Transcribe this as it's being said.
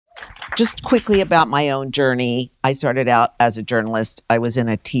Just quickly about my own journey. I started out as a journalist. I was in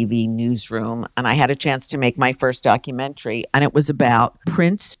a TV newsroom and I had a chance to make my first documentary. And it was about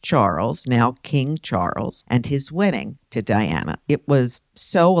Prince Charles, now King Charles, and his wedding to Diana. It was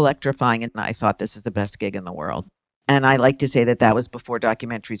so electrifying. And I thought this is the best gig in the world. And I like to say that that was before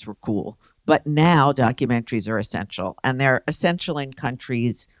documentaries were cool. But now documentaries are essential. And they're essential in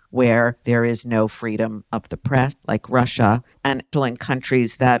countries where there is no freedom of the press, like Russia, and in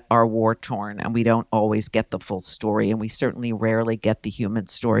countries that are war torn and we don't always get the full story. And we certainly rarely get the human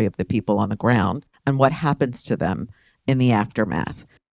story of the people on the ground and what happens to them in the aftermath.